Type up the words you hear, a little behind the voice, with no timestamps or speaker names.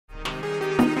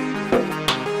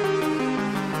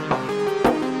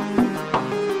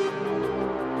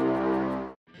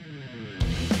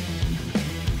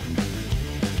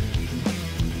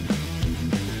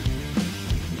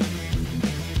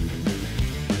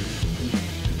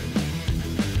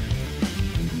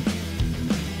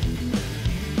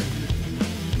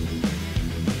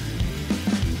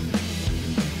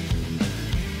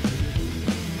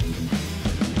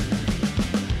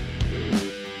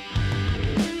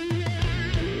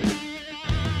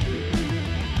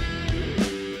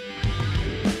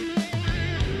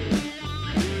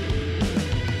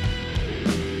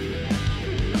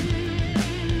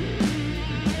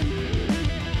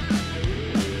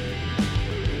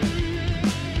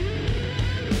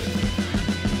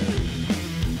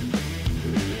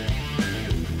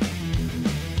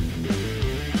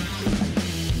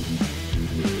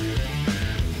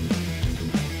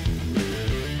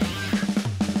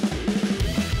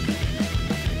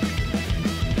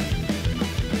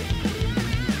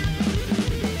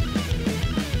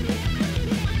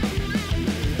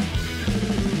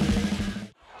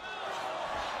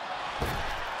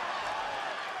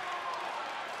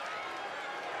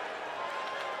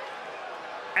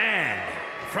And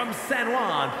from San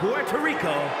Juan, Puerto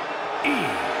Rico, Ivelisse.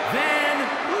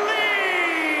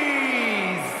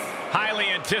 Highly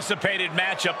anticipated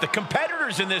matchup. The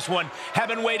competitors in this one have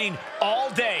been waiting all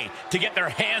day to get their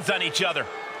hands on each other.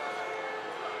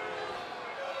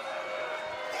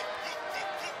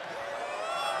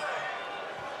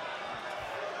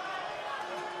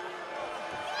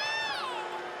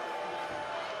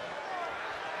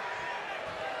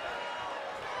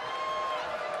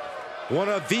 One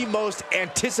of the most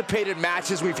anticipated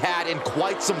matches we've had in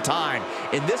quite some time.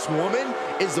 And this woman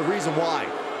is the reason why.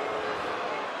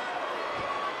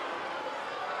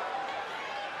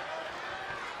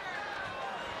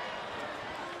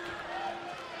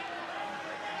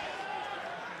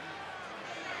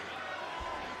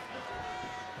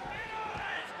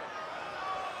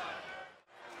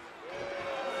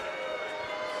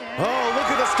 Oh,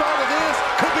 look at the start of this.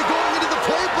 Could be going into the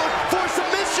playbook for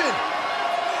submission.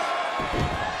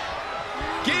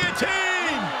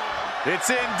 Guillotine!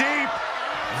 It's in deep.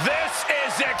 This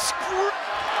is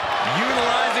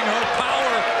Utilizing her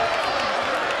power.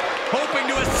 Hoping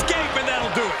to escape, and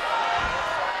that'll do it.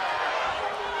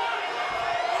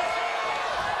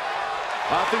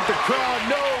 I think the crowd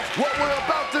knows what we're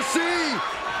about to see.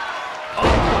 Oh,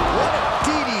 what a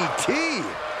DDT.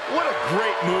 What a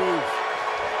great move.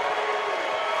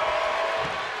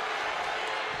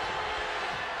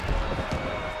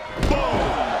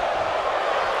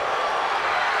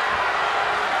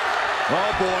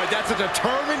 Oh boy, that's a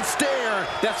determined stare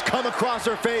that's come across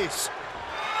her face.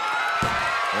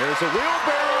 There's a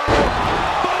wheelbarrow.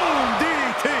 Boom!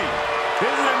 DDT.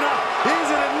 Is it enough? Is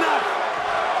it enough?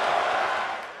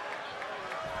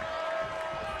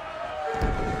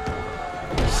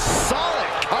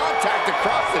 Solid contact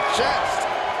across the chest.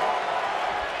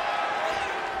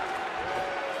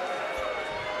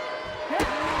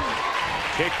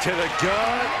 Kick to the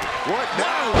gut. What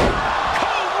now?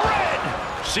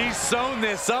 She's sewn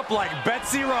this up like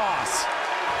Betsy Ross.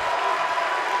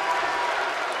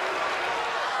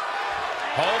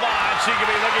 Hold on, she could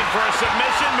be looking for a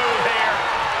submission move here.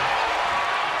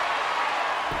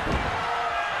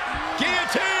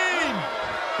 Guillotine!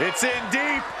 It's in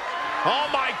deep.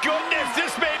 Oh my goodness,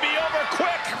 this may be over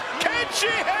quick. Can she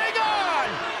hang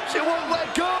on? She won't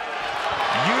let go.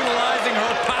 Utilizing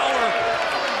her power.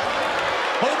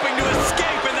 Hoping to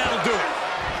escape, and that'll do it.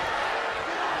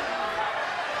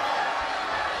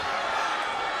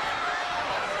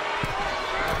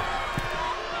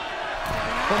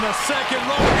 From the second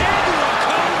row, into a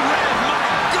code red. My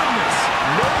goodness.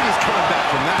 Nobody's coming back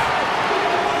from that.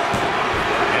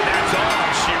 And that's all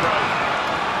she wrote.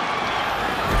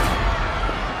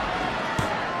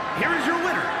 Here is your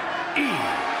winner,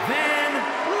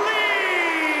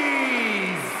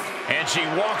 Ivelisse. And she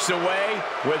walks away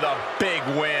with a big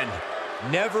win.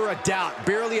 Never a doubt,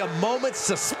 barely a moment's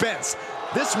suspense.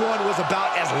 This one was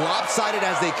about as lopsided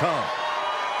as they come.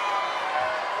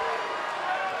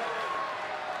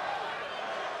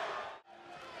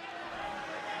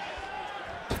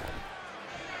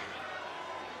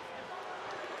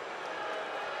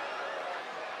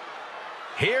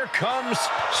 Here comes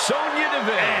Sonya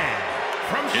Deville.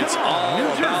 From It's Sharon, all New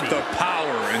about Jersey, the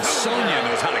power, and Sonya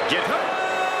knows how to get it.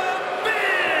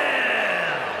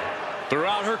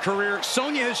 Throughout her career,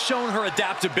 Sonya has shown her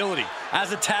adaptability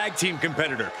as a tag team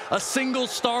competitor, a single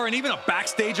star, and even a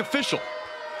backstage official.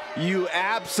 You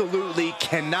absolutely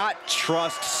cannot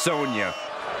trust Sonya,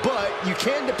 but you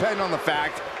can depend on the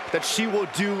fact that she will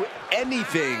do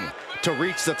anything to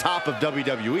reach the top of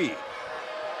WWE.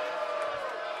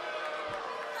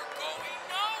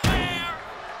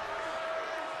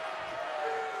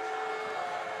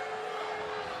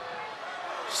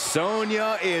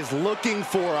 Sonya is looking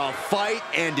for a fight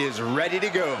and is ready to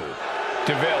go.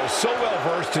 Deville, so well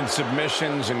versed in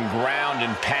submissions and ground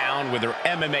and pound with her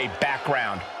MMA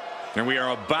background. And we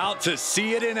are about to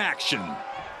see it in action.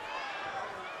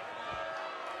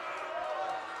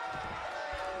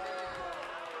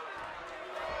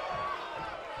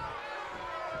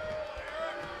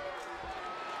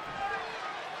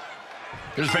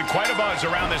 There's been quite a buzz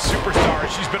around this superstar.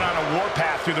 She's been on a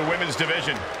warpath through the women's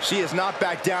division. She has not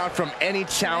backed down from any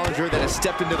challenger that has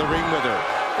stepped into the ring with her.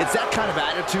 It's that kind of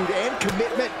attitude and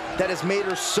commitment that has made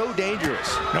her so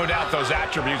dangerous. No doubt those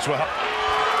attributes will help.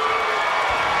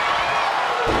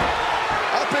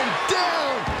 Up and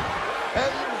down,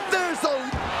 and there's a...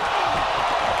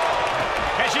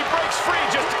 And she breaks free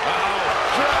just...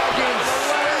 Dragon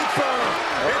Sleeper!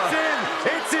 It's in,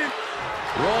 it's in.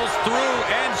 Rolls through,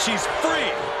 and she's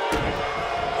free.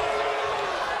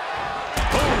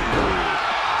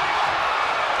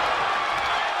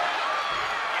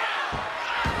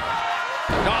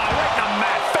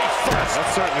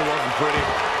 That certainly wasn't pretty.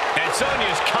 And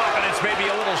Sonya's confidence may be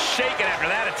a little shaken after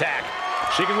that attack.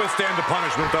 She can withstand the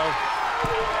punishment, though.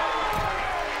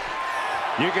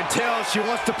 You can tell she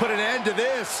wants to put an end to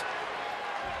this.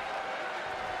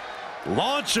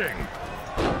 Launching.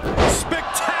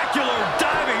 Spectacular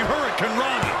diving Hurricane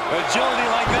Run. Agility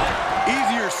like that,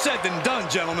 easier said than done,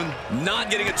 gentlemen. Not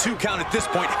getting a 2 count at this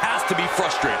point has to be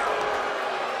frustrating.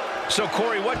 So,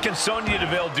 Corey, what can Sonya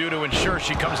Deville do to ensure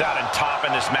she comes out on top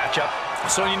in this matchup?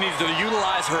 Sonya needs to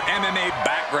utilize her MMA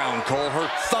background, Cole. Her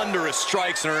thunderous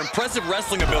strikes and her impressive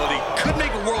wrestling ability could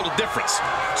make a world of difference.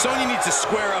 Sonya needs to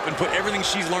square up and put everything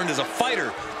she's learned as a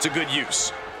fighter to good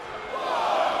use.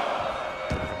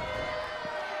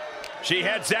 She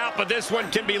heads out, but this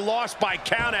one can be lost by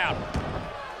countout.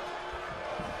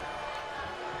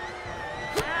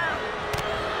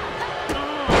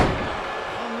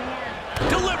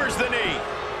 Delivers the knee.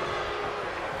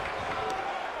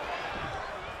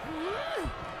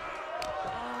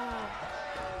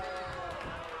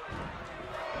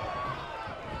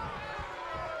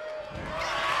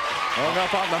 Hung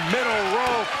up on the middle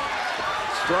rope.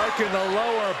 Striking the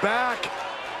lower back.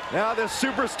 Now the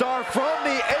superstar from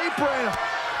the apron.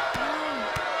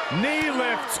 Knee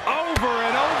lifts over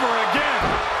and over again.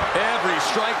 Every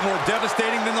strike more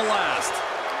devastating than the last.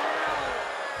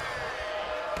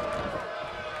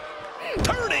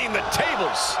 Turning the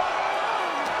tables.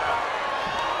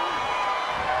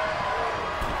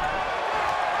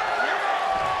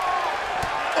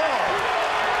 Oh.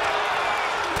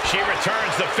 She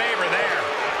returns the favor there.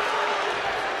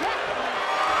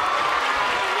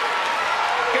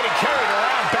 Getting carried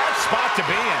around, bad spot to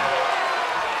be in.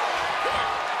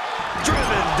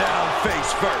 Driven down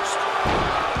face first.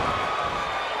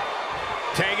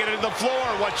 Taking it to the floor.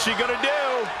 What's she gonna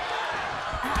do?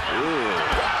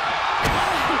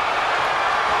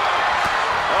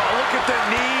 Oh, look at the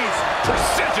knees.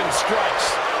 Precision strikes.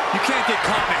 You can't get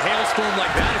caught in a hailstorm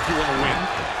like that if you want to win.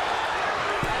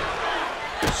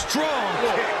 Strong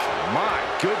kick. My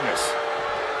goodness.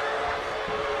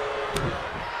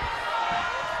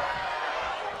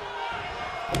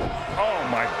 Oh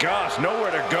my gosh,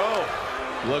 nowhere to go.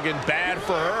 Looking bad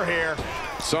for her here.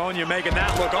 Sonya making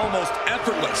that look almost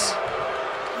effortless.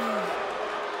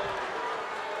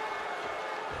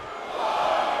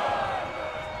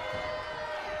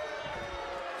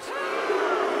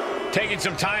 Taking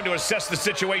some time to assess the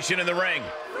situation in the ring.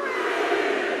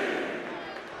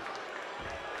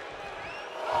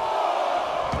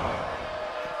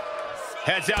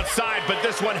 Heads outside, but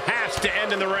this one has to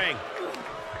end in the ring.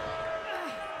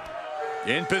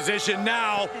 In position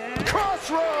now.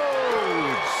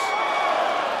 Crossroads.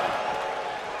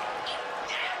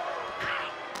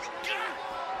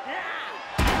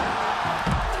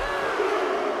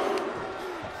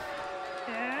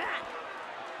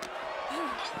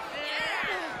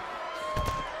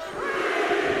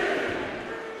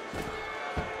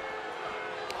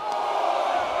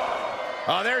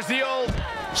 Oh, there's the old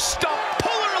stump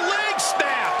puller leg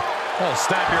snap. Oh,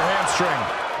 snap your hamstring.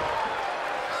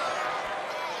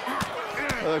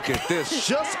 Look at this,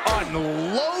 just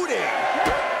unloading.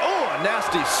 Oh, a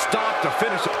nasty stop to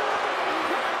finish it.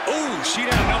 Ooh, she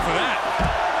had enough of that.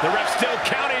 The ref still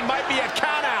counting, might be a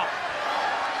count out.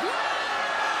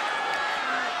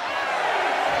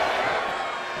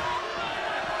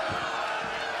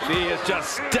 She is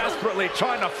just desperately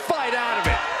trying to fight out of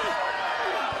it.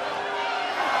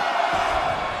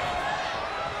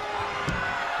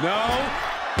 No.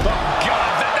 Oh,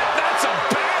 God, that's a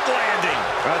bad landing.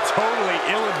 A totally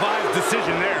ill-advised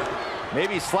decision there.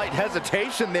 Maybe slight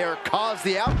hesitation there caused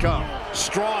the outcome.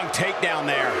 Strong takedown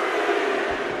there.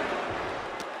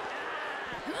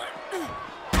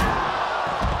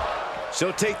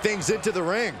 She'll take things into the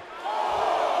ring.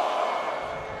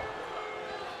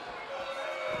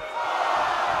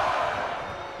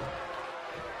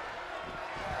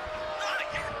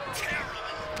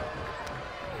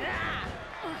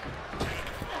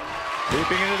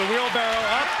 Leaping into the wheelbarrow,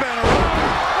 up and around.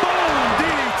 Boom,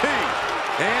 DDT.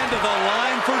 And to the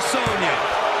line for Sonya.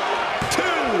 2.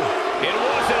 It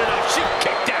wasn't enough. She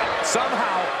kicked out.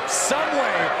 Somehow,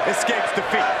 someway, escapes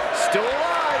defeat. Still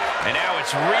alive. And now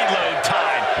it's reload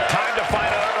time. Time to find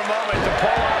another moment to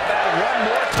pull off that one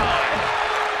more time.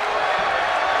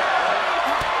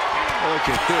 Look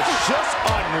at this, just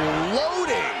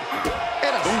unloading.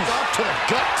 And a stop to the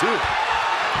gut, too.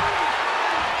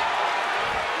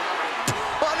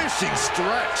 Punishing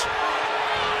stretch.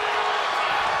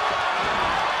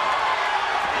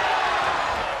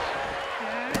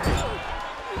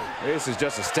 This is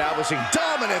just establishing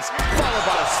dominance, followed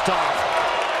by a stop.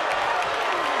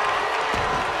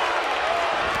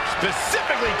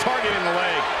 specifically targeting the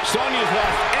leg. Sonya's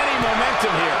lost any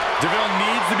momentum here. Deville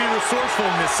needs to be resourceful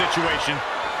in this situation.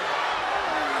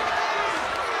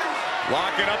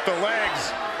 Locking up the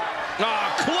legs.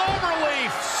 Cloverleaf.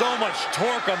 So much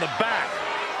torque on the back.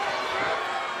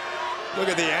 Look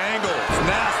at the angle. It's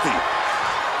nasty.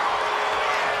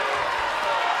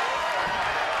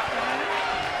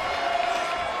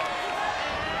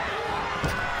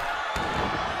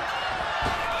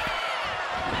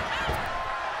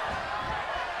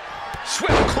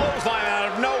 Swift clothesline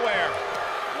out of nowhere.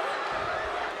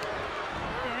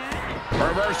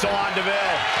 Reversal on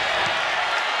Deville.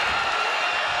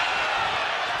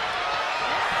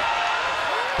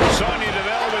 Sonya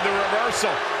Deville with the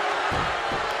reversal.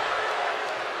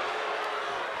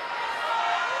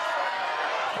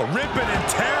 Ripping and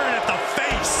tearing at the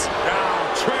face.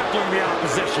 Trampling the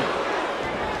opposition.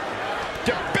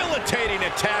 Debilitating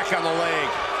attack on the leg.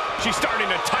 She's starting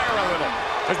to tire a little.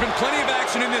 There's been plenty of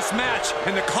action in this match,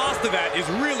 and the cost of that is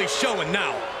really showing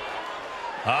now.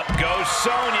 Up goes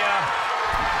Sonya.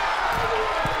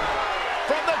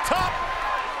 From the top.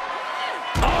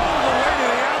 All the way to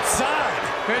the outside.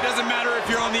 It doesn't matter if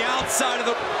you're on the outside of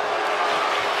the... What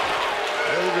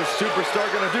is this superstar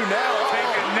going to do now? Take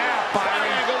a nap.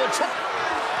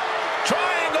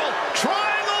 Triangle.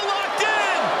 Triangle locked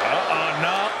in.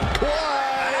 No.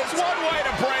 That's one way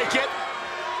to break it.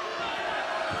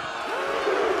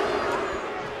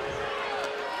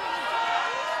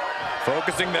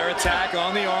 Focusing their attack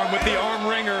on the arm with the arm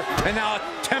wringer, and now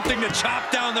attempting to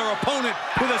chop down their opponent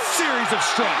with a series of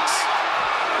strikes.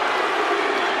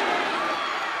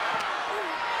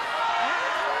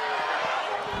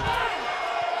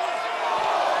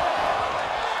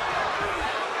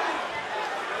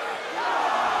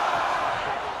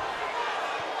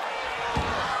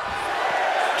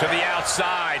 To the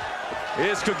outside.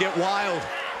 This could get wild.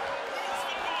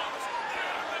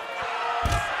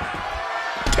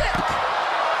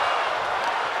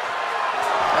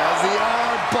 As the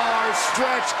arm bars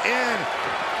stretch in.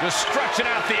 Just stretching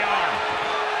out the arm.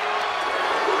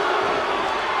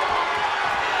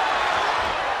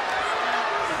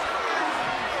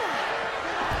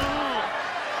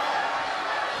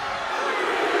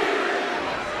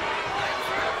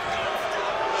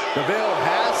 Deville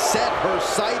has set her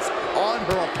sights on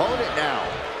her opponent now.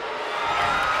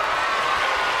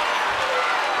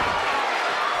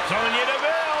 Sonya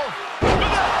Deville with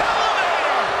a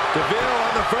elevator. Deville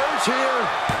on the verge here.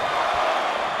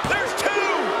 There's two.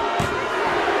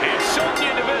 And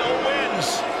Sonya Deville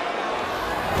wins.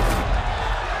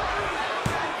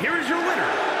 Here is your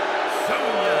winner,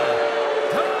 Sonya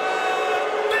Deville.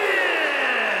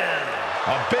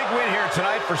 A big win here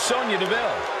tonight for Sonya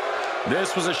Deville.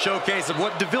 This was a showcase of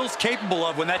what Deville's capable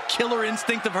of when that killer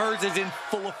instinct of hers is in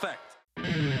full effect.